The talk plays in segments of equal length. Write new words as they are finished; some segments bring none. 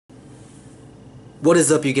What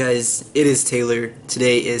is up, you guys? It is Taylor.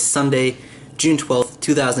 Today is Sunday, June 12th,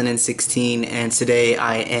 2016, and today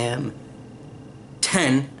I am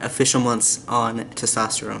 10 official months on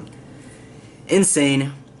testosterone.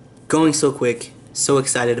 Insane, going so quick, so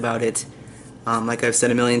excited about it. Like I've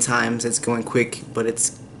said a million times, it's going quick, but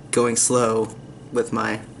it's going slow with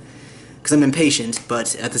because I'm impatient,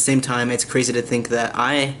 but at the same time, it's crazy to think that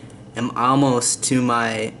I am almost to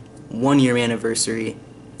my 1-year anniversary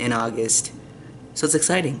in August. So it's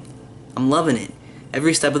exciting. I'm loving it.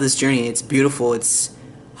 Every step of this journey, it's beautiful, it's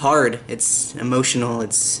hard, it's emotional,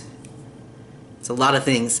 it's a lot of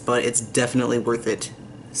things, but it's definitely worth it.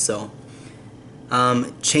 So,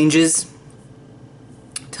 changes,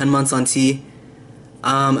 10 months on T.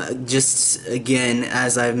 Just again,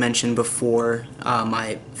 as I've mentioned before,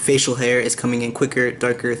 my facial hair is coming in quicker,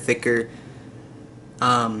 darker, thicker.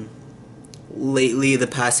 Lately, the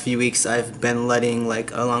past few weeks, I've been letting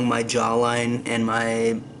along my jawline and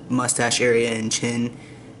my mustache area and chin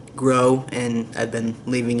grow, and I've been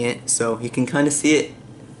leaving it, so you can kind of see it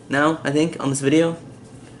now, I think, on this video.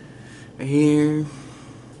 Right here.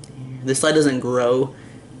 This side doesn't grow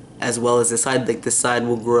as well as this side. Like, this side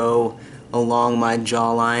will grow along my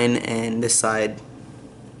jawline, and this side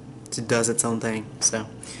does its own thing. So,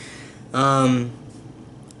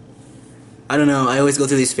 I don't know, I always go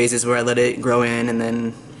through these phases where I let it grow in, and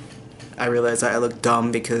then I realize that I look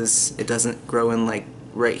dumb because it doesn't grow in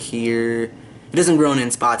right here. It doesn't grow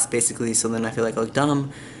in spots, basically, so then I feel like I look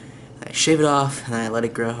dumb. I shave it off, and then I let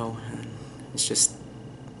it grow. And it's just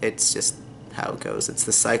how it goes. It's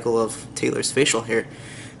the cycle of Taylor's facial hair.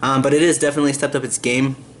 But it has definitely stepped up its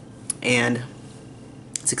game, and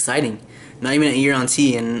it's exciting. Not even a year on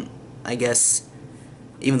T, and I guess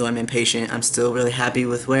even though I'm impatient, I'm still really happy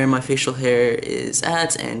with where my facial hair is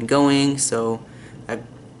at and going. So I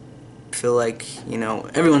feel like,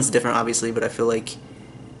 everyone's different, obviously, but I feel like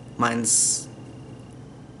mine's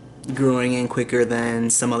growing in quicker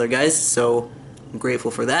than some other guys, so I'm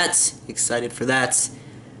grateful for that, excited for that.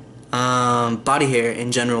 Body hair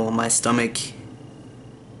in general, my stomach,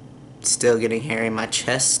 still getting hair in my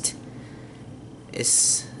chest,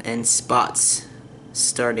 and spots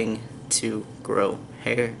starting to grow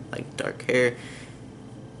hair, like dark hair.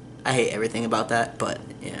 I hate everything about that, but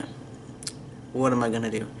yeah, what am I gonna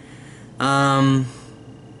do?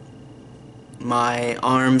 My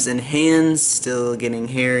arms and hands still getting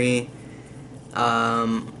hairy.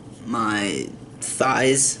 My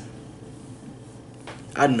thighs,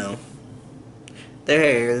 I don't know, they're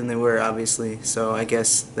hairier than they were, obviously, so I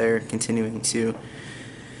guess they're continuing to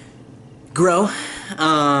grow.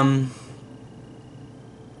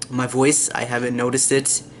 My voice, I haven't noticed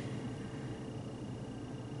it,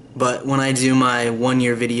 but when I do my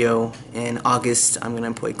 1-year video in August, I'm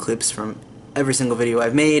gonna put clips from every single video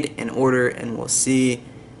I've made in order, and we'll see,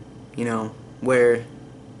 where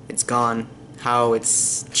it's gone, how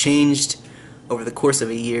it's changed over the course of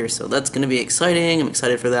a year. So that's gonna be exciting. I'm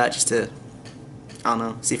excited for that, just to, I don't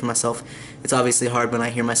know, see for myself. It's obviously hard when I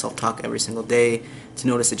hear myself talk every single day to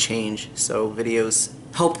notice a change, so videos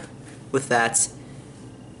help with that.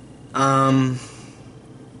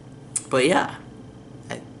 But yeah,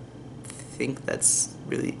 I think that's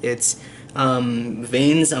really it.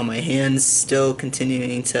 Veins on my hands still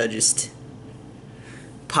continuing to just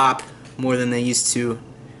pop more than they used to.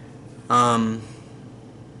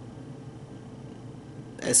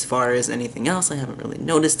 As far as anything else, I haven't really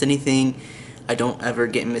noticed anything. I don't ever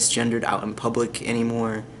get misgendered out in public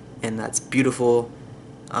anymore, and that's beautiful.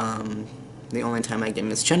 The only time I get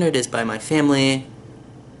misgendered is by my family,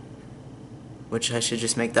 which I should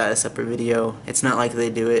just make that a separate video. It's not like they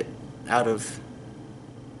do it out of,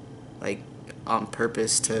 on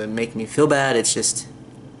purpose to make me feel bad. It's just,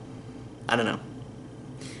 I don't know.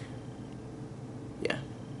 Yeah,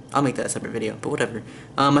 I'll make that a separate video, but whatever.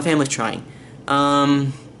 My family's trying.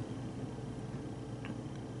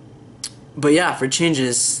 But yeah, for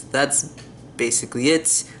changes, that's basically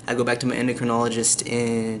it. I go back to my endocrinologist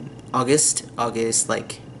in August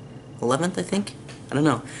 11th, I think. I don't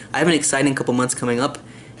know. I have an exciting couple months coming up,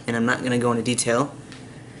 and I'm not going to go into detail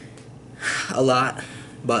a lot,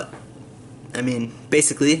 but I mean,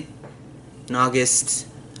 basically, in August,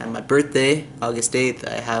 I have my birthday, August 8th.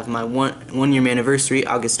 I have my 1-year anniversary,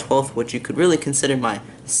 August 12th, which you could really consider my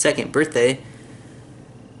second birthday,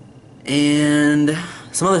 and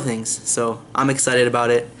some other things. So I'm excited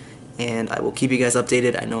about it, and I will keep you guys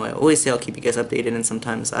updated. I know I always say I'll keep you guys updated, and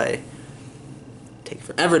sometimes I take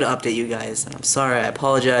forever to update you guys, and I'm sorry, I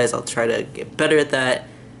apologize. I'll try to get better at that.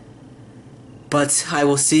 But I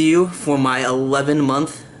will see you for my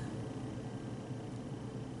 11-month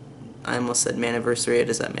I almost said maniversary.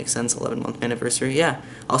 Does that make sense? 11-month maniversary. Yeah.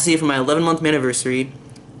 I'll see you for my 11-month maniversary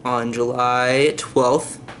on July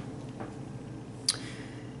 12th.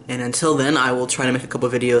 And until then, I will try to make a couple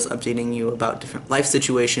videos updating you about different life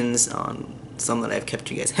situations, on some that I've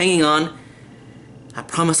kept you guys hanging on. I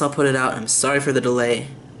promise I'll put it out. I'm sorry for the delay,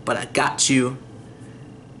 but I got you.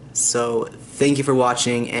 So thank you for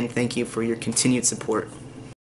watching, and thank you for your continued support.